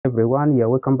everyone, you're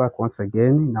welcome back once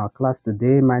again in our class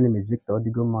today. My name is Victor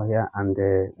Digomo here, and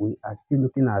we are still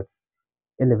looking at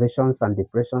elevations and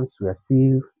depressions. We are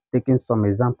still taking some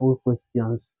example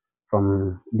questions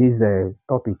from this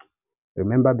topic.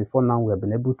 Remember, before now we have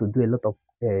been able to do a lot of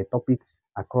topics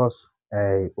across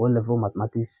O-level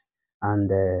mathematics,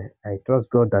 and I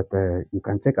trust God that you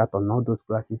can check out on all those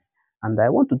classes. And I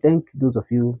want to thank those of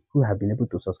you who have been able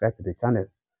to subscribe to the channel,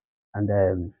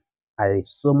 and I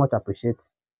so much appreciate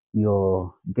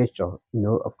your gesture.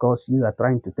 Of course, you are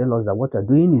trying to tell us that what you're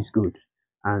doing is good.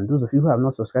 And those of you who have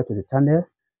not subscribed to the channel,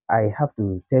 I have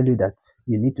to tell you that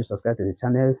you need to subscribe to the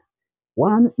channel.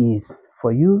 One is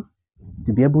for you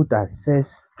to be able to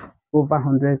access over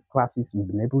 100 classes we've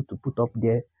been able to put up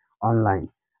there online.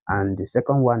 And the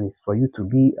second one is for you to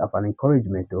be of an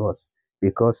encouragement to us,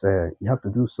 because you have to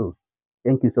do so.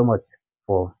 Thank you so much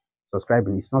for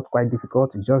subscribing. It's not quite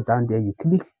difficult. It's just down there. You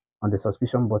click on the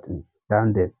subscription button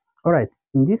down there. All right,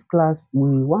 in this class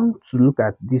we want to look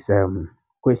at this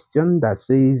question that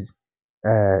says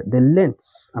the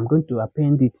lengths. I'm going to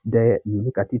append it there. You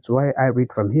look at it while I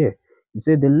read from here. It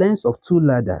says the lengths of two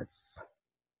ladders.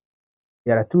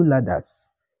 There are two ladders,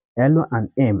 L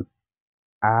and M,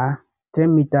 are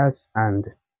 10 meters and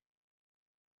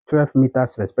 12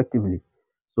 meters respectively.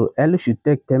 So L should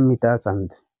take 10 meters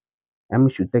and M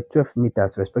should take 12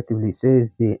 meters respectively. It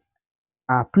says they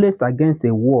are placed against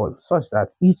a wall such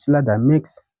that each ladder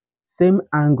makes same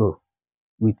angle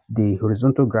with the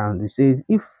horizontal ground. It says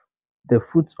if the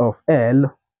foot of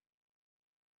L,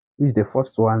 which is the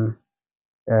first one,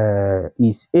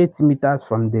 is 8 meters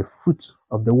from the foot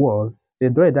of the wall, so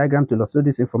draw a diagram to illustrate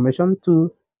this information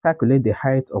to calculate the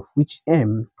height of which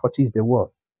M touches the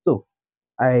wall. So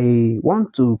I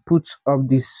want to put up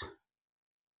the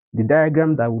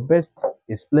diagram that will best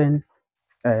explain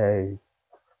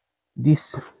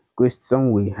this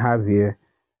question we have here,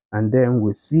 and then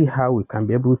we'll see how we can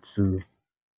be able to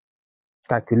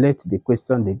calculate the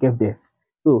question they gave there.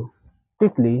 So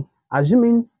quickly,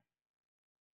 assuming,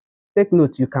 take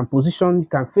note, you can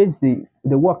face the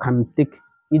wall, can take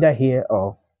either here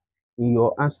or in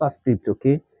your answer script,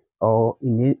 okay, or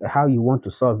in how you want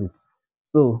to solve it.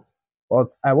 So but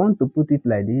I want to put it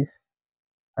like this.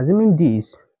 Assuming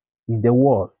this is the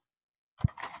wall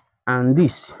and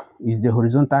this is the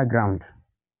horizontal ground,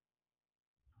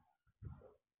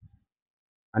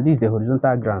 and this is the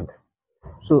horizontal ground.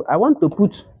 So I want to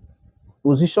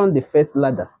position the first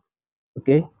ladder,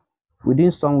 okay,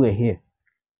 within somewhere here.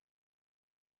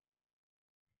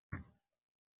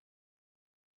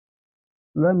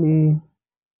 Let me,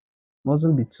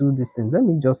 mustn't be too distant. Let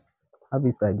me just have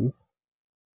it like this.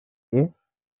 Okay,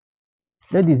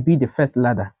 let this be the first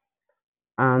ladder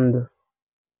and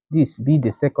this be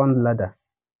the second ladder.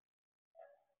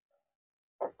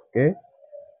 Okay,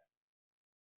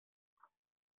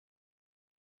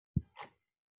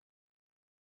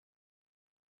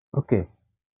 okay,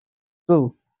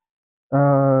 so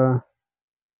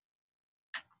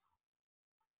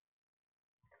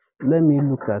let me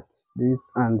look at this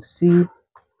and see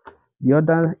the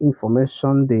other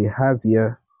information they have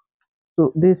here.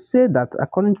 So they say that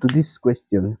according to this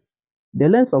question, the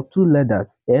lengths of two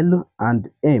ladders L and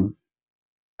M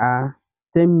are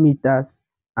 10 meters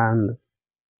and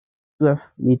 12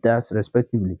 meters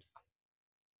respectively.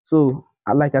 So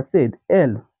like I said,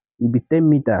 L will be 10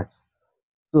 meters.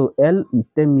 So L is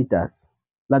 10 meters.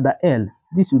 Ladder L,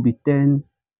 this will be 10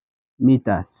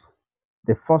 meters,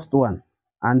 the first one.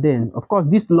 And then, of course,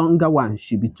 this longer one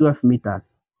should be 12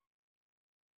 meters.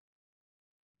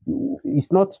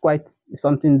 It's not quite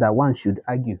something that one should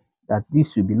argue that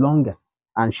this should be longer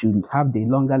and should have the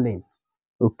longer length.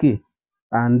 Okay,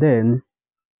 and then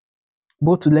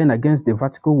both lean against the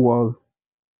vertical wall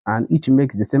and each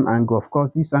makes the same angle. Of course,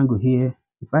 this angle here,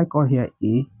 if I call here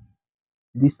A,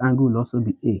 this angle will also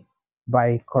be A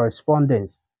by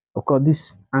correspondence. Of course,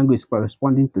 this angle is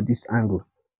corresponding to this angle.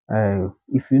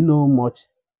 If you know much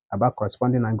about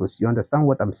corresponding angles, you understand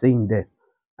what I'm saying there.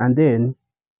 And then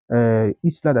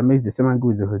each ladder makes the same angle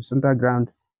with the horizontal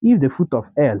ground. If the foot of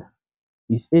L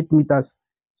is 8 meters,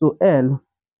 so L,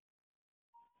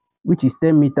 which is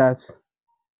 10 meters,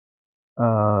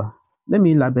 let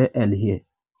me label L here.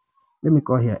 Let me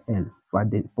call here L for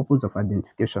the purpose of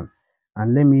identification,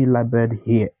 and let me label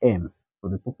here M for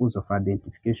the purpose of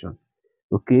identification.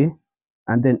 Okay,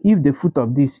 and then if the foot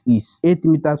of this is 8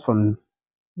 meters from,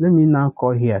 let me now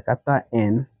call here capital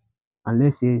N, and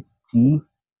let's say T,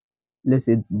 let's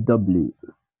say W.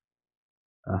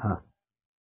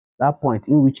 That point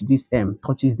in which this M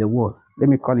touches the wall, let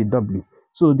me call it W.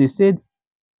 So they said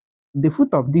the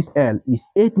foot of this L is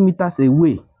 8 meters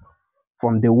away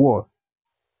from the wall.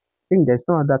 think there's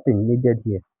no other thing needed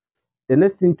here. The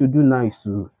next thing to do now is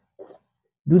to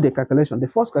do the calculation. The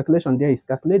first calculation there is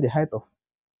calculate the height of,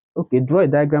 okay, draw a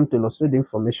diagram to illustrate the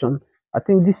information. I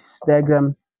think this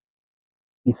diagram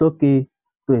is okay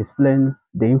to explain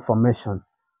the information.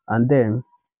 And then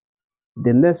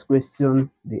the next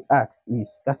question they ask is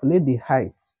calculate the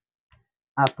height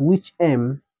at which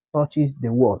M touches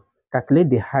the wall. Calculate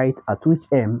the height at which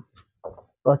M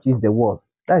touches the wall.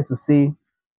 That is to say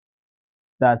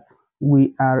that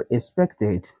we are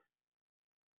expected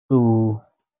to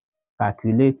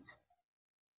calculate,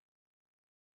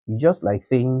 just like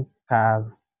saying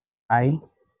curve I.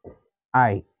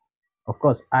 Of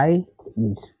course, I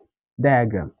is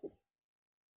diagram.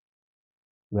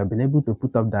 We have been able to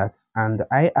put up that, and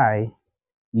II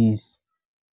is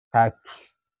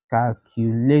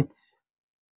calculate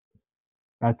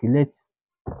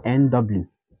NW.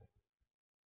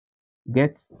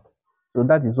 Get? So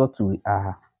that is what we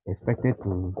are expected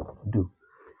to do.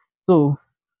 So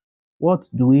what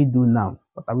do we do now?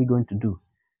 What are we going to do?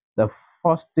 The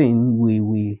first thing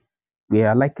we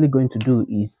are likely going to do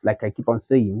is, like I keep on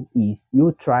saying, is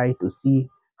you try to see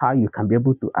how you can be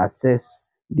able to assess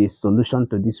the solution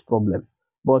to this problem.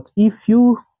 But if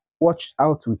you watch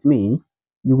out with me,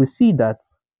 you will see that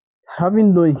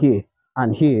having known here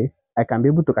and here, I can be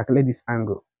able to calculate this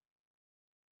angle.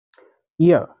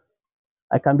 Here,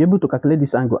 I can be able to calculate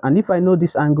this angle. And if I know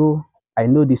this angle, I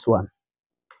know this one.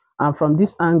 And from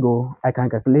this angle, I can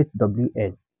calculate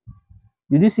WN.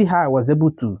 Did you see how I was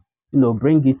able to,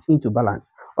 bring it into balance?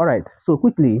 All right, so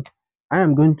quickly, I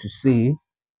am going to say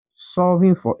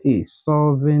solving for A,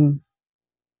 solving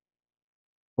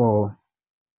for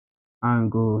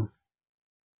angle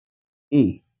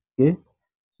A. Okay,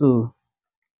 so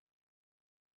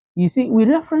you see, with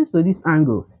reference to this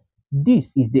angle,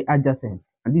 this is the adjacent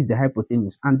and this is the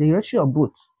hypotenuse, and the ratio of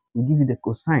both will give you the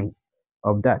cosine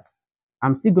of that.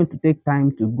 I'm still going to take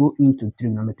time to go into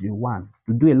trigonometry 1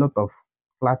 to do a lot of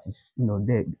classes,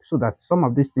 there, so that some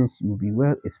of these things will be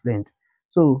well explained.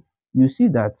 So you see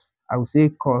that I will say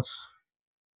cos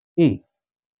A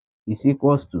is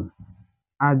equals to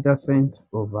adjacent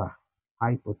over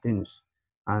hypotenuse,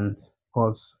 and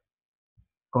cos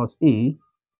A,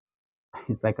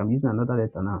 it's like I'm using another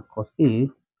letter now. Cos A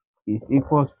is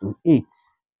equals to 8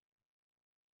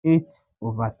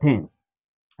 over 10,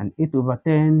 and 8 over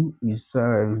 10 is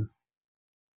 4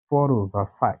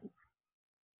 over 5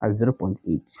 at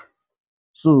 0.8.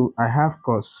 So I have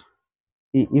cos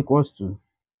A equals to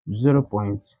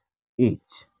 0.8.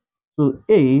 So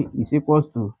A is equals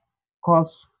to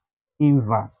cos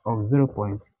inverse of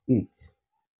 0.8.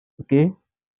 Okay,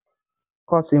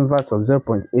 cos inverse of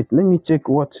 0.8. Let me check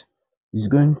what is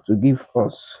going to give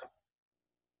us.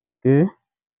 Okay,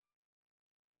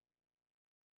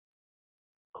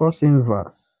 cos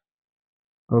inverse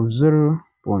of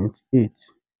 0.8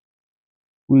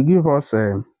 will give us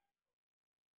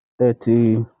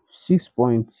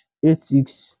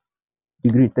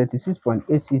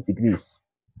 36.86 degrees.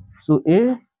 So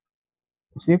A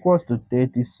is equals to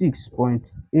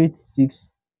 36.86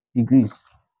 degrees.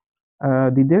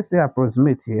 Did they say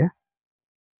approximate here?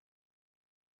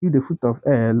 If the foot of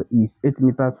L is 8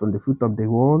 meters from the foot of the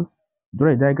wall,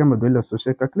 draw a diagram of the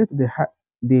illustration. Calculate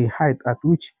the height at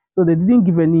which. So they didn't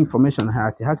give any information here,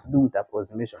 as it has to do with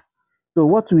approximation. So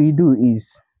what we do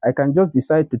is, I can just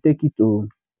decide to take it to,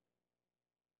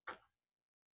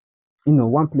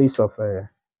 one place of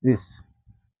this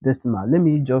decimal. Let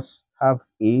me just have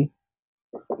A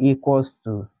equals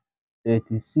to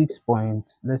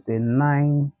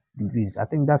 36.9 degrees. I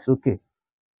think that's okay.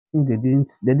 Since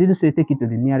they didn't say take it to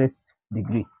the nearest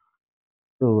degree,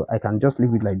 so I can just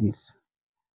leave it like this.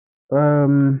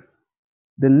 The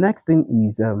next thing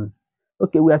is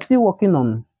okay, we are still working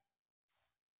on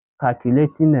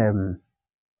calculating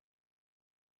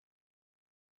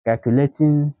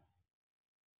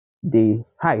the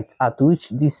height at which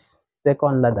this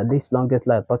second ladder, this longest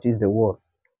ladder, touches the wall.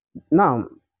 Now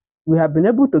we have been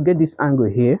able to get this angle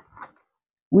here,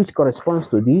 which corresponds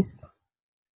to this.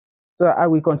 So I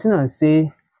will continue and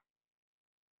say,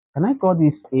 can I call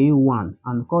this A1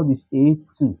 and call this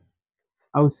A2?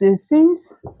 I will say since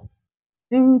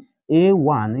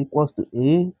A1 equals to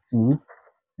A2,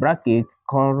 bracket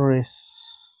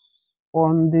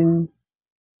corresponding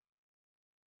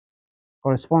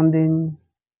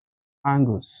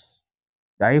angles,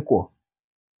 they are equal.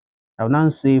 I will now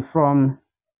say from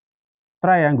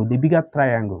triangle, the bigger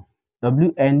triangle,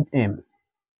 WNM,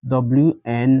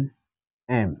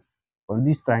 from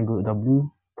this triangle,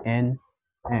 WNM.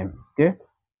 Okay,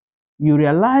 you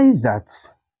realize that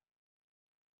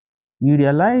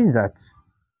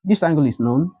this angle is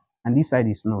known and this side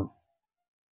is known.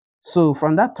 So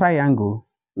from that triangle,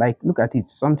 like look at it,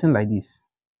 something like this.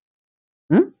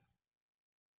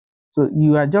 So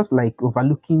you are just like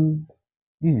overlooking,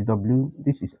 this is W,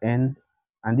 this is N,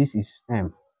 and this is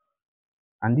M.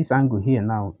 And this angle here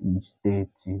now is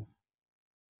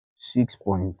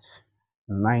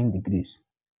 36.9 degrees.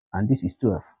 And this is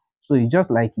 12. So it's just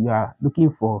like you are looking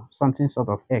for something sort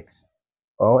of X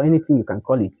or anything you can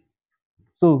call it.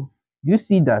 So you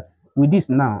see that with this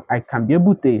now, I can be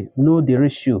able to know the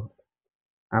ratio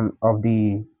of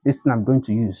this thing I'm going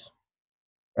to use.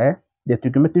 The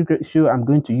trigonometric ratio I'm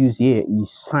going to use here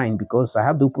is sine because I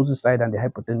have the opposite side and the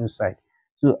hypotenuse side.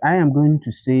 So I am going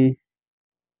to say,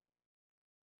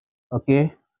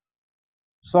 okay,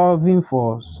 solving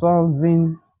for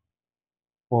solving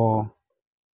for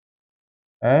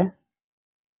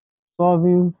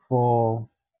Wn,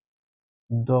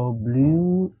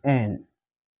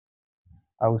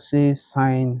 I will say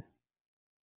sine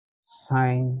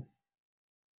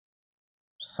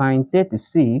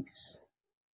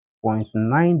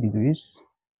 36.9 degrees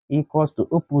equals to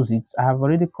opposites. I have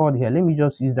already called here. Let me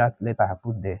just use that letter I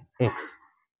put there, x,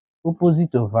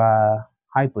 opposite over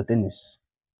hypotenuse.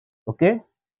 Okay,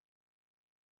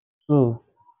 so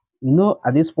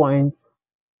at this point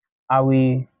I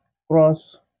will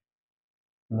cross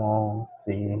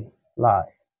multiply,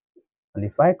 and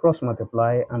if I cross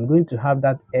multiply, I'm going to have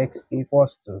that x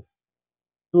equals to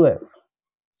 12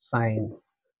 sine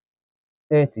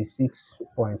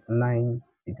 36.9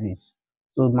 degrees.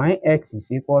 So my x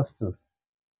is equals to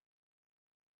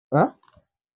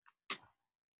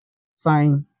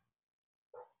sine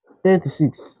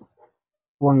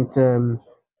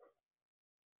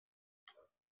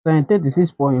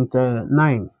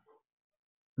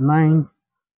 36.9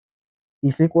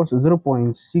 is equals to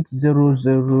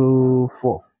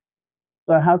 0.6004.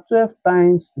 So I have 12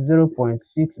 times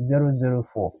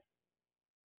 0.6004.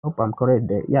 Hope I'm correct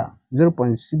there. Yeah,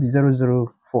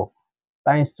 0.6004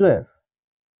 times 12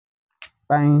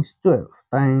 times 12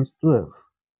 times 12.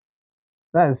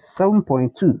 That's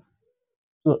 7.2.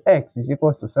 So x is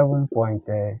equals to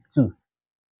 7.2.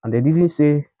 And they didn't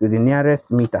say to the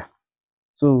nearest meter.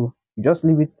 So you just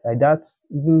leave it like that.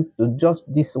 Even to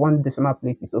just this one decimal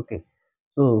place is okay.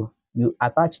 So you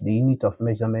attach the unit of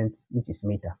measurement, which is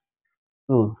meter.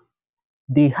 So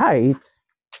the height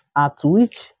at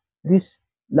which this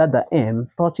ladder M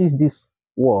touches this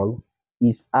wall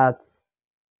is at,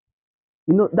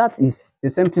 that is the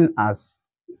same thing as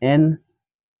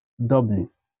NW.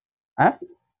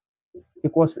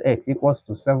 Equals to x equals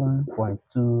to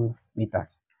 7.2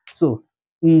 meters. So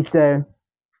is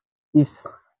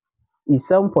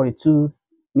 7.2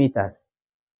 meters.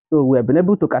 So we have been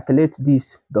able to calculate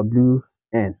this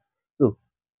Wn. So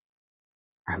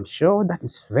I'm sure that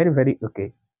is very, very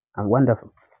okay and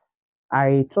wonderful.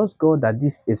 I trust God that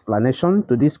this explanation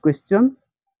to this question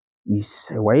is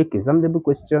a Waec examinable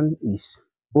question is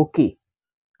okay,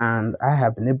 and I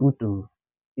have been able to,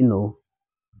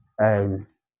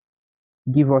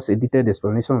 give us a detailed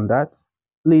explanation on that.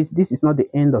 Please, this is not the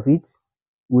end of it.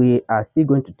 We are still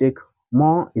going to take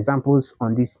more examples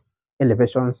on these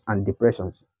elevations and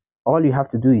depressions. All you have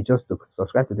to do is just to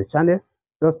subscribe to the channel.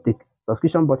 Just the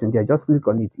subscription button there, just click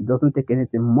on it. It doesn't take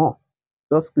anything more.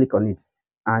 Just click on it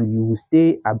and you will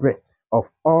stay abreast of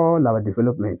all our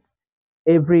development.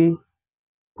 Every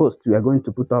post we are going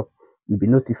to put up, you'll be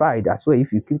notified as well.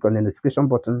 If you click on the notification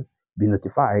button, be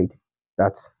notified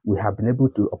that we have been able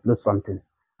to upload something,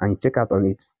 and check out on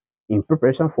it in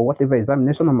preparation for whatever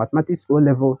examination on mathematics O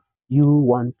level you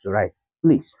want to write.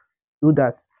 Please do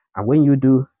that, and when you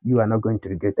do, you are not going to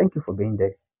regret. Thank you for being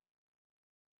there.